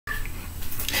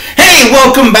Hey,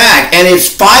 welcome back, and it's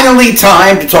finally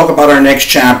time to talk about our next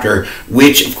chapter,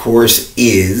 which of course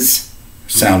is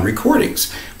sound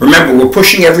recordings. Remember, we're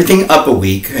pushing everything up a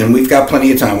week, and we've got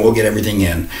plenty of time. We'll get everything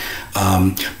in.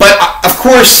 But of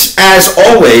course, as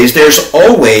always, there's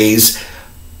always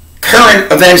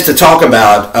current events to talk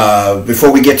about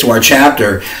before we get to our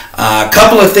chapter. A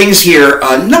couple of things here.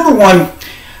 Number one,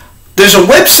 there's a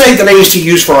website that I used to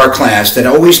use for our class that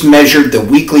always measured the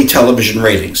weekly television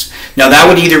ratings. Now that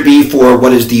would either be for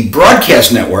what is the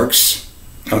broadcast networks,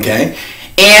 okay,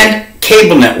 and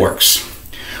cable networks.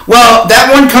 Well,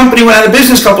 that one company went out of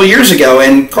business a couple of years ago,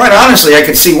 and quite honestly, I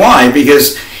could see why,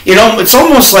 because it's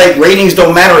almost like ratings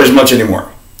don't matter as much anymore.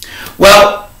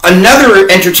 Well, another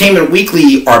Entertainment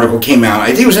Weekly article came out. I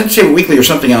think it was Entertainment Weekly or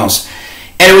something else,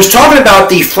 and it was talking about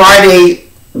the Friday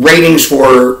ratings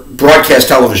for broadcast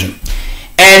television.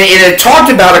 And it had talked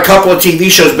about a couple of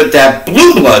TV shows, but that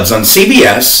Blue Bloods on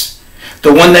CBS,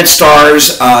 the one that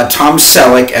stars Tom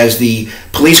Selleck as the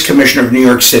police commissioner of New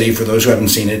York City, for those who haven't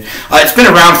seen it. It's been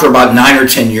around for about 9 or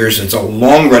 10 years. It's a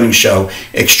long-running show,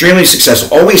 extremely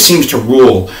successful, always seems to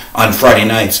rule on Friday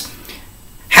nights.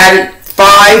 Had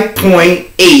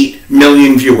 5.8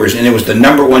 million viewers, and it was the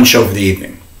 #1 show for the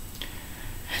evening.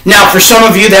 Now, for some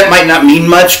of you, that might not mean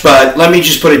much, but let me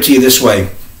just put it to you this way.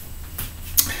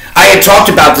 I had talked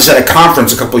about this at a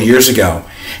conference a couple of years ago,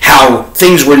 how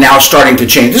things were now starting to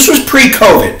change. This was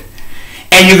pre-COVID,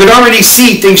 and you could already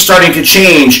see things starting to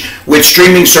change with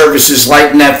streaming services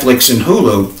like Netflix and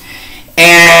Hulu.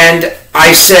 And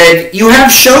I said, you have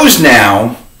shows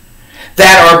now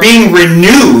that are being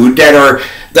renewed, that are,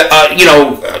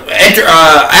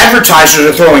 advertisers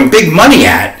are throwing big money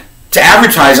at to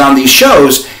advertise on these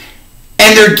shows,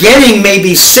 and they're getting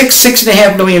maybe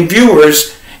 6.5 million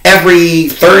viewers every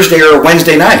Thursday or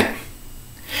Wednesday night.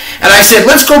 And I said,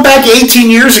 let's go back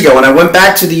 18 years ago, and I went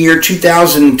back to the year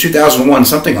 2000, 2001,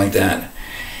 something like that.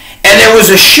 And there was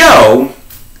a show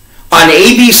on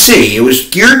ABC. It was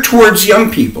geared towards young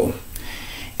people,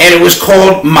 and it was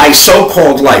called My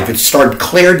So-Called Life. It starred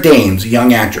Claire Danes, a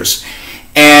young actress.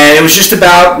 And it was just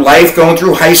about life going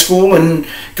through high school and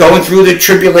going through the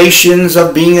tribulations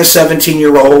of being a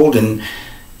 17-year-old. And,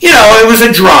 it was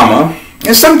a drama.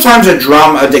 And sometimes a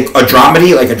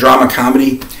dramedy, like a drama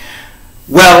comedy.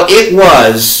 Well, it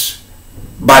was,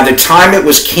 by the time it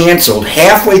was canceled,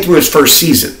 halfway through its first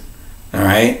season, all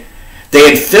right? They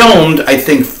had filmed, I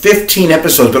think, 15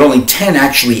 episodes, but only 10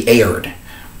 actually aired.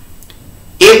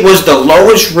 It was the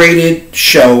lowest rated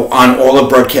show on all of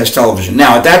broadcast television.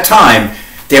 Now, at that time,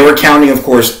 they were counting, of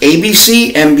course,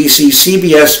 ABC, NBC,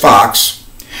 CBS, Fox.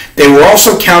 They were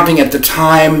also counting at the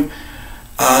time,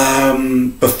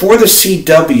 before the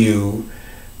CW,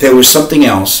 there was something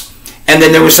else. And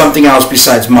then there was something else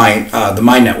besides the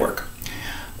My Network.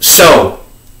 So,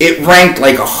 it ranked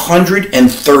like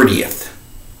 130th.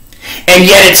 And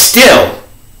yet it still,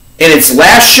 in its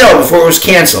last show before it was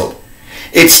canceled,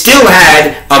 it still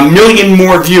had 1 million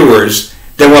more viewers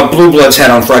than what Blue Bloods had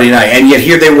on Friday night. And yet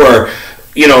here they were,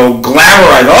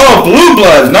 glamorized. Oh, Blue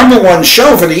Bloods, #1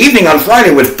 show for the evening on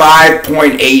Friday with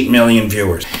 5.8 million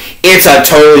viewers. It's a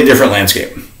totally different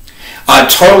landscape. A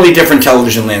totally different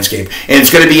television landscape. And it's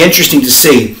going to be interesting to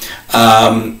see.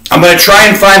 I'm going to try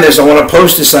and find this. I want to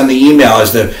post this on the email.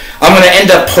 I'm going to end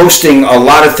up posting a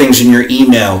lot of things in your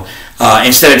email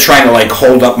instead of trying to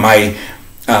hold up my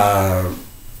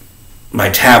my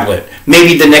tablet.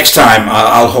 Maybe the next time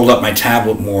I'll hold up my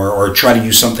tablet more or try to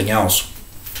use something else.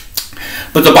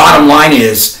 But the bottom line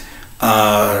is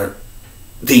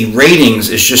the ratings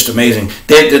is just amazing.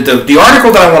 The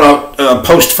article that I want to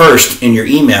post first in your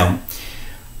email,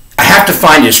 I have to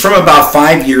find it. It's from about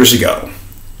 5 years ago,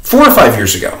 4 or 5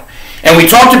 years ago. And we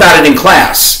talked about it in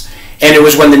class. And it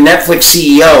was when the Netflix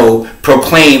CEO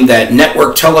proclaimed that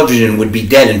network television would be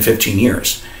dead in 15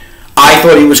 years. I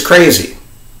thought he was crazy.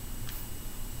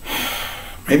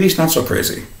 Maybe he's not so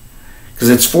crazy. Because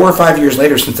it's 4 or 5 years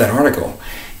later since that article.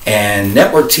 And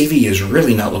network TV is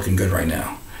really not looking good right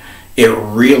now. It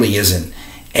really isn't.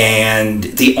 And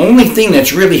the only thing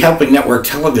that's really helping network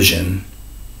television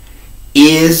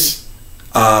is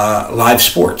live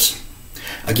sports.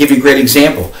 I'll give you a great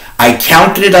example. I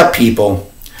counted it up, people.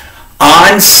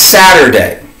 On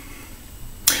Saturday,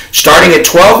 starting at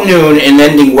 12 noon and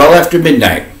ending well after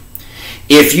midnight,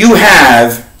 if you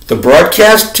have the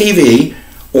broadcast TV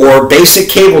or basic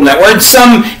cable network, or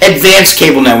some advanced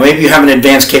cable network, maybe you have an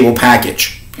advanced cable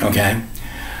package, okay?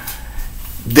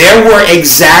 There were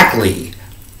exactly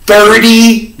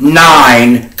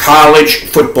 39 college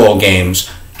football games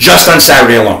just on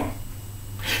Saturday alone.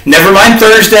 Never mind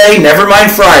Thursday, never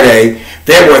mind Friday.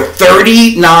 There were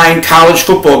 39 college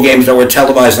football games that were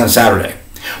televised on Saturday.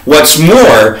 What's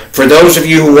more, for those of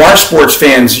you who are sports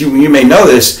fans, you may know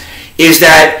this, is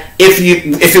that if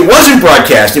it wasn't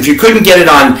broadcast, if you couldn't get it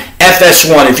on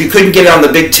FS1, if you couldn't get it on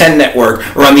the Big Ten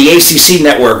Network or on the ACC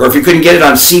Network, or if you couldn't get it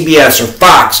on CBS or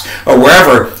Fox or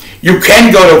wherever, you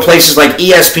can go to places like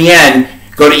ESPN,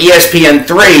 go to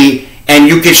ESPN3, and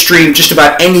you can stream just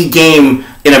about any game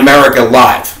in America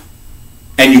live.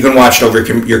 And you can watch it over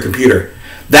your computer.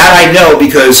 That I know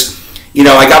because,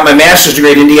 I got my master's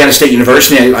degree at Indiana State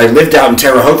University. I lived out in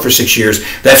Terre Haute for 6 years.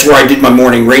 That's where I did my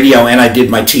morning radio and I did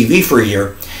my TV for a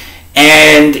year.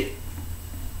 And,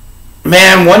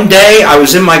 man, one day I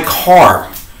was in my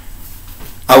car.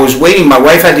 I was waiting. My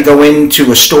wife had to go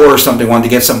into a store or something, wanted to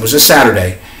get something. It was a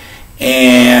Saturday.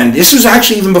 And this was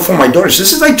actually even before my daughter. So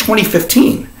this is like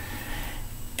 2015.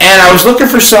 And I was looking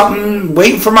for something,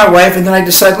 waiting for my wife, and then I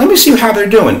decided, let me see how they're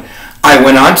doing. I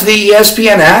went onto the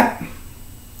ESPN app,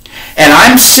 and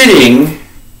I'm sitting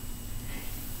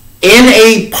in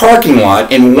a parking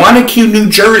lot in Wanacue, New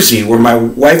Jersey, where my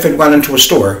wife had gone into a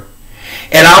store,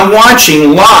 and I'm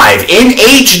watching live in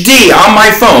HD on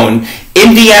my phone,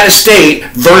 Indiana State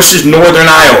versus Northern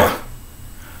Iowa.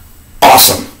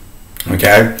 Awesome.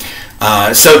 Okay?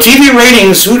 So TV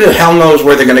ratings, who the hell knows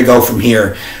where they're going to go from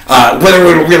here, whether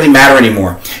it will really matter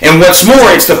anymore. And what's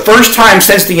more, it's the first time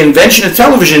since the invention of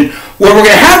television where we're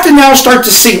going to have to now start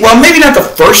to see, well, maybe not the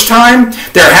first time,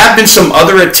 there have been some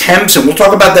other attempts, and we'll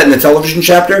talk about that in the television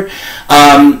chapter,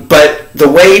 but the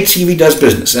way TV does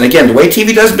business, and again, the way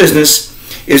TV does business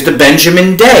is the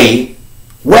Benjamin Day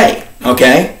way,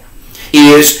 okay,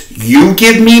 is you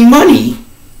give me money,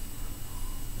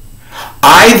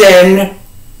 I then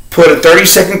put a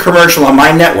 30-second commercial on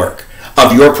my network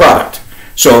of your product.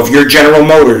 So if you're General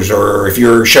Motors, or if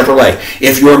you're Chevrolet,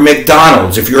 if you're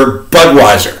McDonald's, if you're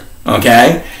Budweiser,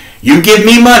 okay? You give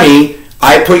me money,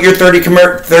 I put your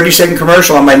 30-second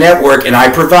commercial on my network, and I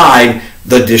provide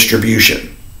the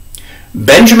distribution.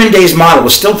 Benjamin Day's model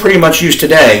is still pretty much used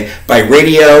today by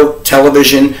radio,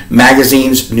 television,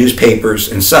 magazines,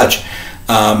 newspapers, and such.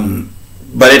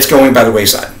 But it's going by the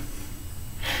wayside.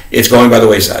 It's going by the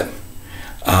wayside.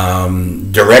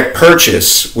 Direct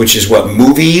purchase, which is what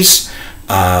movies,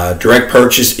 direct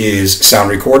purchase is sound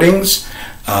recordings,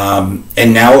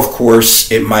 and now of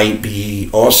course it might be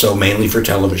also mainly for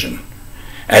television,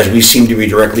 as we seem to be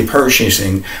directly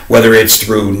purchasing, whether it's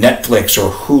through Netflix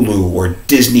or Hulu or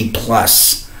Disney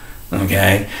Plus,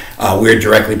 okay, we're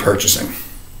directly purchasing.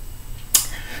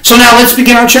 So now let's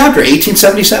begin our chapter,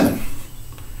 1877.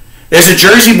 There's a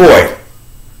Jersey boy,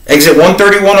 exit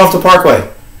 131 off the Parkway,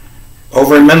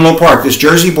 over in Menlo Park. This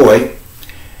Jersey boy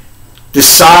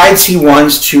decides he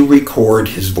wants to record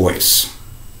his voice.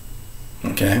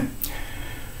 Okay?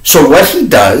 So what he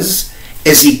does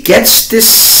is he gets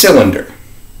this cylinder,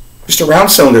 just a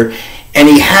round cylinder, and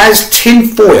he has tin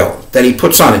foil that he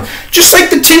puts on it. Just like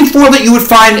the tin foil that you would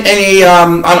find in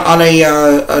on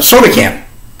a soda can.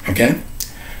 Okay?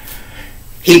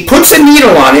 He puts a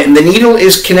needle on it, and the needle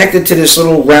is connected to this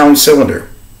little round cylinder.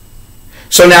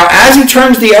 So now as he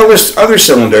turns the other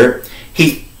cylinder,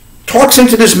 he talks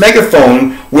into this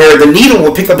megaphone where the needle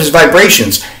will pick up his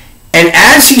vibrations. And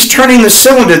as he's turning the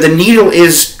cylinder, the needle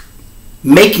is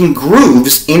making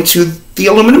grooves into the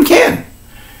aluminum can.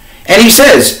 And he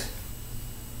says,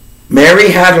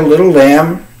 Mary had a little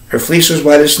lamb, her fleece was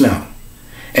white as snow.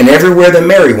 And everywhere that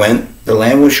Mary went, the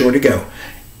lamb was sure to go.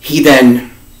 He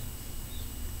then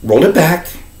rolled it back,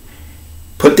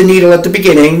 put the needle at the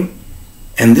beginning,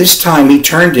 and this time he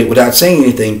turned it without saying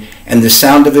anything, and the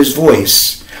sound of his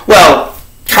voice, well,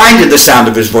 kind of the sound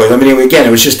of his voice. I mean, again,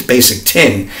 it was just a basic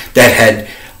tin that had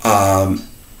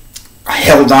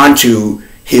held on to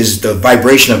the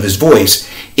vibration of his voice.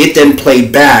 It then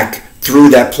played back through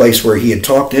that place where he had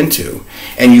talked into,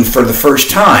 and you, for the first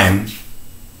time,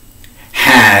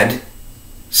 had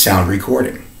sound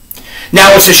recording.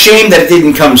 Now, it's a shame that it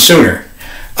didn't come sooner.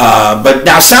 But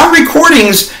now, sound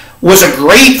recordings was a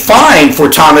great find for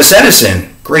Thomas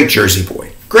Edison. Great Jersey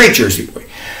boy. Great Jersey boy.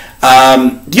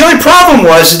 The only problem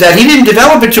was that he didn't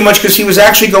develop it too much because he was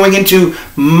actually going into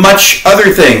much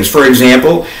other things. For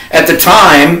example, at the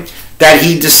time that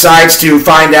he decides to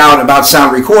find out about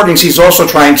sound recordings, he's also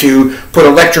trying to put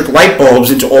electric light bulbs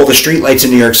into all the streetlights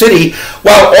in New York City,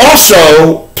 while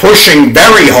also pushing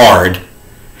very hard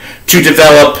to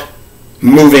develop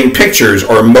moving pictures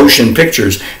or motion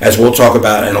pictures, as we'll talk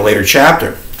about in a later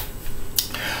chapter.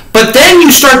 But then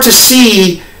you start to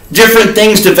see different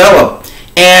things develop.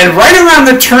 And right around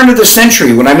the turn of the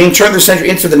century, when I mean turn of the century,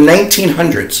 into the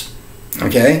 1900s,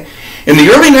 okay? In the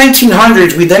early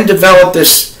 1900s, we then developed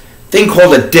this thing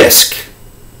called a disc.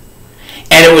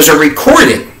 And it was a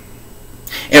recording.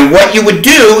 And what you would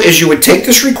do is you would take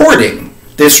this recording,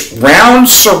 this round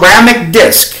ceramic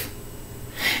disc,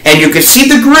 and you could see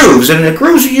the grooves, and the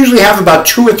grooves usually have about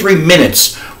 2 or 3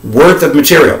 minutes worth of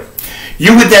material.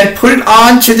 You would then put it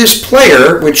onto this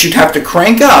player, which you'd have to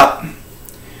crank up.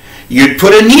 You'd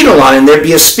put a needle on, and there'd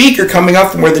be a speaker coming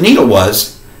up from where the needle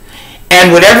was,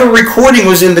 and whatever recording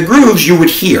was in the grooves, you would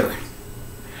hear.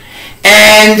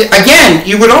 And again,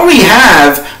 you would only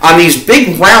have on these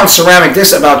big round ceramic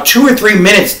discs about 2 or 3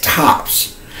 minutes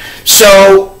tops.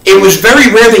 So it was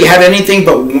very rare that you had anything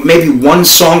but maybe one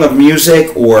song of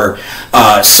music, or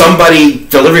somebody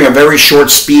delivering a very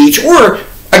short speech, or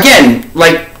again,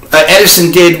 like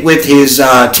Edison did with his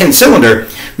tin cylinder,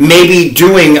 maybe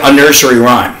doing a nursery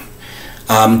rhyme.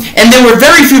 And there were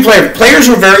very few players. Players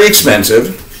were very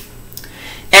expensive.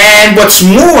 And what's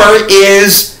more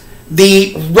is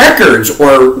the records,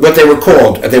 or what they were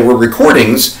called, they were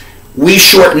recordings, we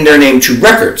shortened their name to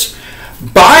records.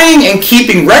 Buying and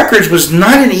keeping records was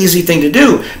not an easy thing to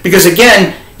do, because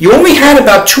again, you only had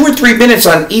about 2 or 3 minutes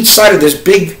on each side of this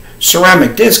big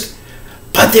ceramic disc,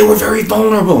 but they were very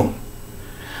vulnerable.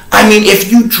 I mean,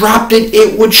 if you dropped it,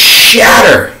 it would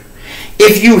shatter.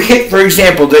 If you hit, for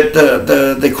example,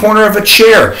 the corner of a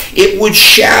chair, it would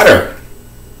shatter.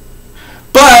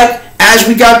 But as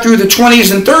we got through the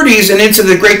 20s and 30s and into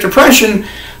the Great Depression,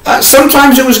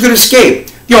 sometimes it was a good escape.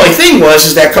 The only thing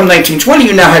was that come 1920,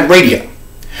 you now had radio.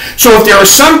 So if there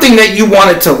was something that you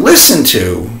wanted to listen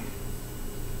to,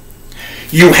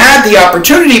 you had the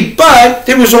opportunity, but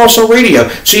there was also radio.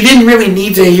 So you didn't really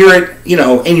need to hear it,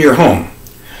 in your home.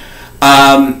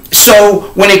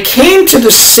 So when it came to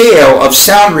the sale of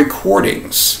sound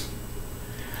recordings,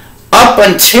 up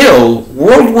until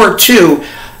World War II,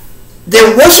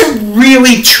 there wasn't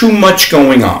really too much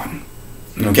going on.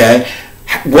 Okay?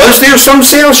 Was there some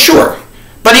sales? Sure.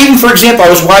 But even, for example, I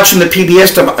was watching the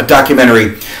PBS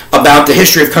documentary about the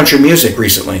history of country music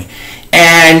recently.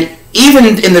 And even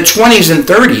in the 20s and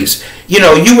 30s,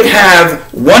 you would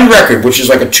have one record, which is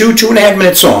like a 2.5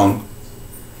 minute song,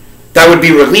 that would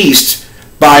be released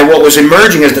by what was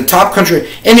emerging as the top country,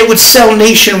 and it would sell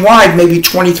nationwide, maybe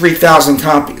 23,000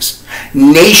 copies.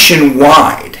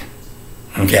 Nationwide.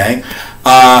 Okay?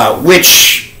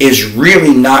 Which is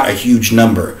really not a huge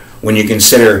number when you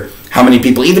consider how many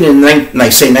people, even in,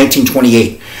 say,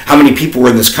 1928, how many people were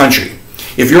in this country.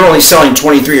 If you're only selling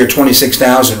 23 or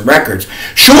 26,000 records,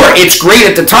 sure, it's great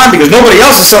at the time because nobody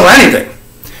else is selling anything.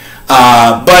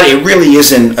 But it really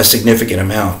isn't a significant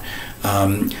amount.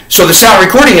 So the sound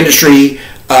recording industry,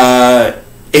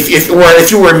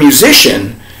 if you were a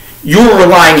musician, you were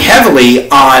relying heavily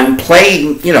on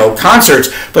playing, concerts,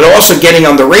 but also getting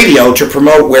on the radio to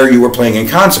promote where you were playing in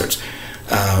concerts.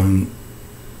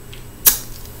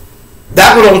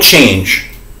 That would all change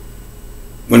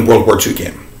when World War II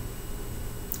came.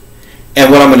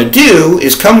 And what I'm going to do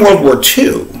is, come World War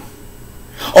II,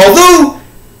 although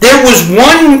there was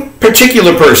one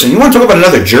particular person, you want to talk about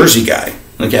another Jersey guy,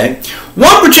 okay?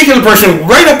 One particular person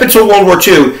right up until World War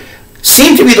II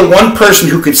seemed to be the one person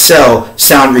who could sell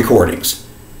sound recordings.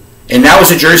 And that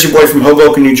was a Jersey boy from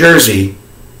Hoboken, New Jersey,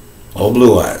 old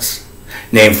blue eyes,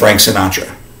 named Frank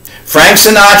Sinatra. Frank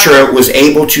Sinatra was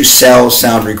able to sell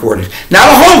sound recordings. Not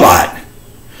a whole lot,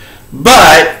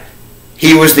 but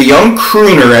he was the young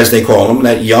crooner, as they call him,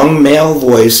 that young male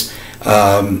voice,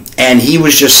 and he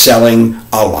was just selling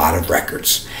a lot of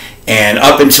records. And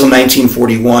up until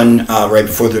 1941, right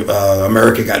before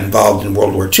America got involved in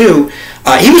World War II,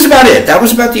 he was about it. That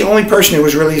was about the only person who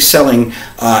was really selling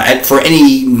for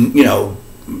any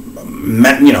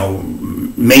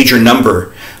major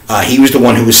number. He was the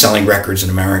one who was selling records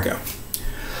in America.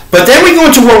 But then we go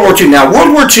into World War II. Now,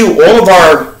 World War II, all of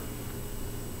our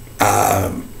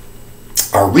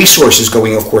resources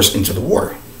going, of course, into the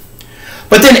war.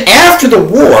 But then after the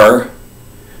war,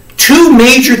 two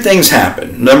major things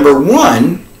happen. Number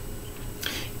one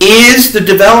is the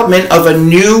development of a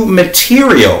new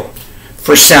material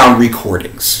for sound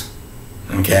recordings.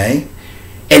 Okay?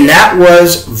 And that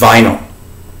was vinyl.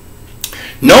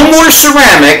 No more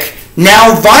ceramic.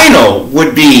 Now vinyl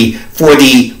would be for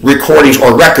the recordings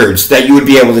or records that you would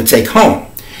be able to take home.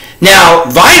 Now,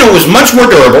 vinyl was much more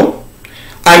durable.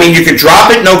 I mean, you could drop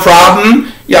it, no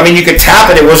problem. I mean, you could tap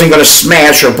it, it wasn't going to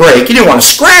smash or break. You didn't want to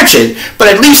scratch it, but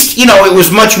at least, it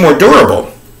was much more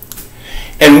durable.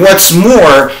 And what's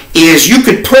more is you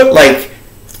could put like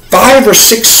 5 or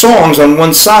 6 songs on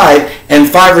one side and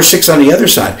 5 or 6 on the other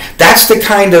side. That's the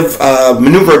kind of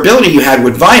maneuverability you had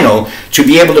with vinyl to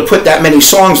be able to put that many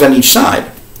songs on each side.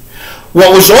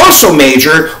 What was also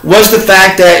major was the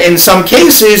fact that in some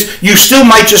cases you still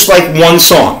might just like one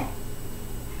song.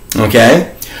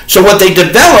 Okay? So what they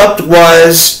developed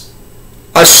was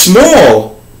a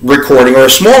small recording or a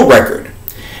small record.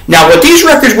 Now what these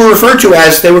records were referred to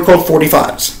as, they were called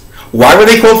 45s. Why were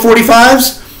they called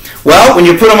 45s? Well, when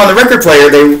you put them on the record player,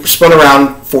 they spun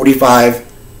around 45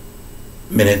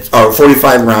 minutes or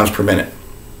 45 rounds per minute.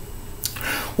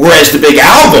 Whereas the big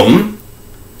album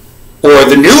or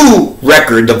the new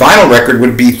record, the vinyl record,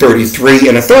 would be 33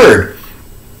 1/3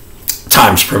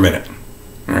 times per minute.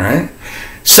 All right.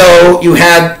 So you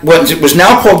had what was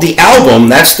now called the album.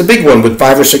 That's the big one with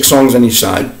 5 or 6 songs on each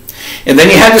side. And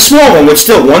then you had the small one with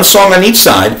still 1 song on each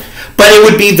side, but it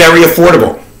would be very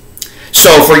affordable.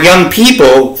 So for young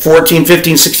people, 14,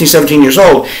 15, 16, 17 years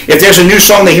old, if there's a new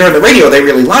song they hear on the radio they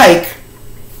really like,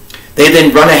 they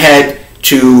then run ahead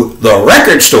to the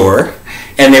record store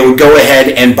and they would go ahead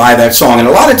and buy that song. And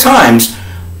a lot of times,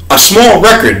 a small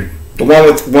record, the one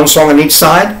with 1 song on each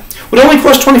side, would only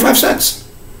cost 25 cents.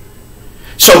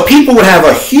 So people would have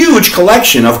a huge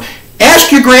collection of,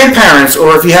 ask your grandparents,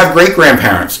 or if you have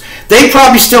great-grandparents, they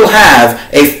probably still have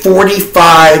a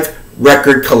 45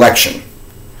 record collection.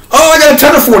 Oh, I got a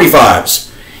ton of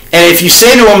 45s. And if you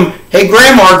say to them, hey,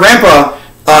 Grandma or Grandpa,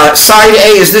 side A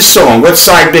is this song, what's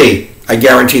side B? I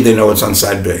guarantee they know it's on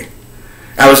side B.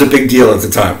 That was a big deal at the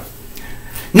time.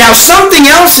 Now, something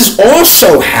else is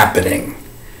also happening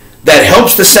that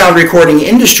helps the sound recording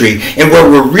industry, and where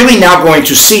we're really now going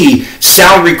to see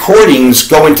sound recordings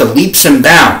go into leaps and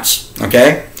bounds,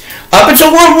 okay? Up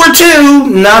until World War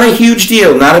II, not a huge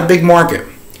deal, not a big market.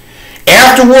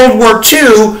 After World War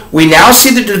II, we now see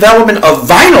the development of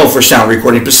vinyl for sound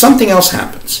recording, but something else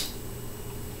happens.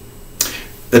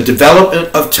 The development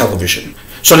of television.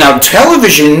 So now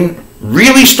television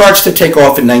really starts to take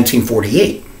off in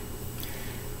 1948.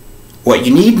 What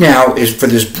you need now is, for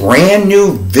this brand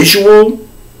new visual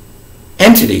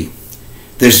entity,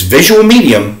 this visual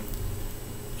medium,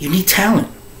 you need talent.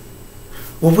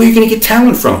 Well, where are you going to get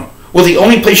talent from? Well, the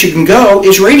only place you can go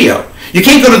is radio. You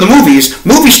can't go to the movies.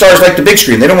 Movie stars like the big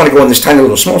screen. They don't want to go on this tiny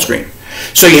little small screen.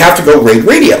 So you have to go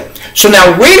radio. So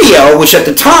now radio, which at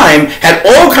the time had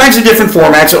all kinds of different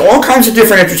formats and all kinds of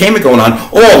different entertainment going on,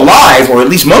 all live, or at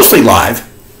least mostly live,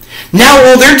 now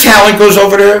all their talent goes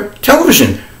over to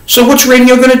television. So what's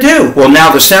radio going to do? Well,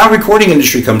 now the sound recording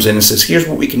industry comes in and says, here's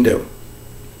what we can do.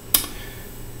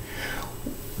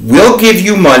 We'll give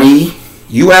you money,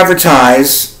 you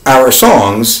advertise our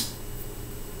songs.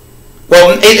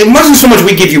 Well, it wasn't so much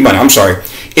we give you money, I'm sorry.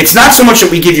 It's not so much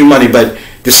that we give you money, but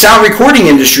the sound recording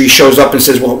industry shows up and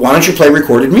says, well, why don't you play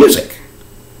recorded music?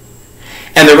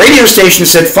 And the radio station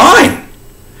said, fine.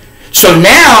 So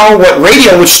now what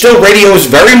radio, which still radio is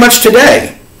very much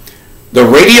today, the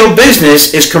radio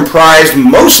business is comprised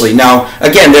mostly, now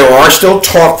again, there are still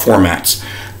talk formats,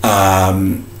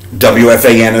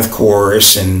 WFAN of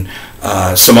course, and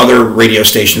some other radio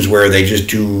stations where they just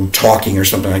do talking or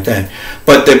something like that.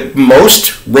 But the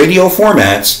most radio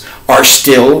formats are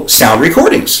still sound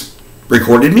recordings,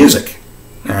 recorded music.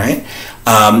 All right,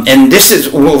 and this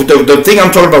is the thing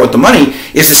I'm talking about with the money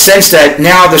is the sense that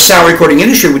now the sound recording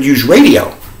industry would use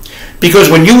radio, because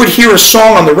when you would hear a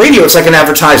song on the radio, it's like an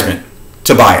advertisement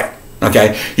to buy it.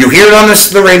 Okay, you hear it on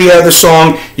the radio, the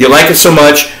song, you like it so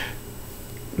much.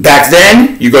 Back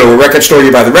then, you go to a record store,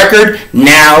 you buy the record.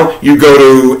 Now, you go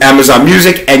to Amazon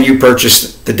Music and you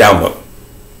purchase the download.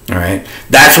 All right?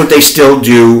 That's what they still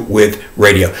do with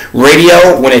radio.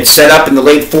 Radio, when it's set up in the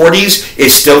late 40s,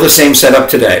 is still the same setup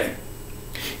today.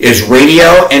 Is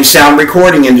radio and sound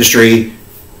recording industry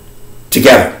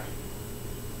together.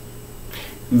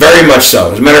 Very much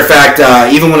so. As a matter of fact,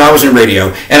 even when I was in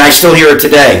radio, and I still hear it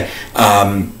today,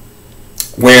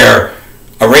 where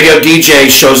a radio DJ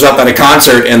shows up at a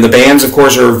concert, and the bands, of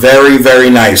course, are very, very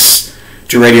nice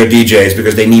to radio DJs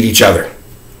because they need each other.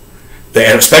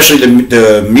 Especially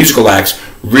the musical acts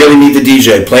really need the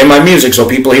DJ. Play my music so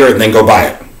people hear it and then go buy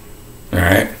it. All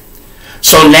right?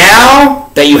 So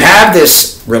now that you have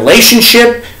this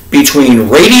relationship between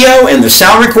radio and the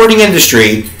sound recording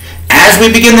industry, as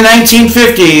we begin the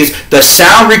 1950s, the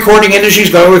sound recording industry is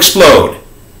going to explode.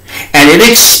 And it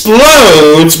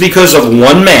explodes because of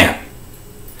one man.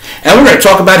 And we're going to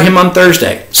talk about him on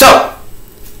Thursday. So,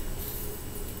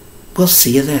 we'll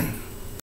see you then.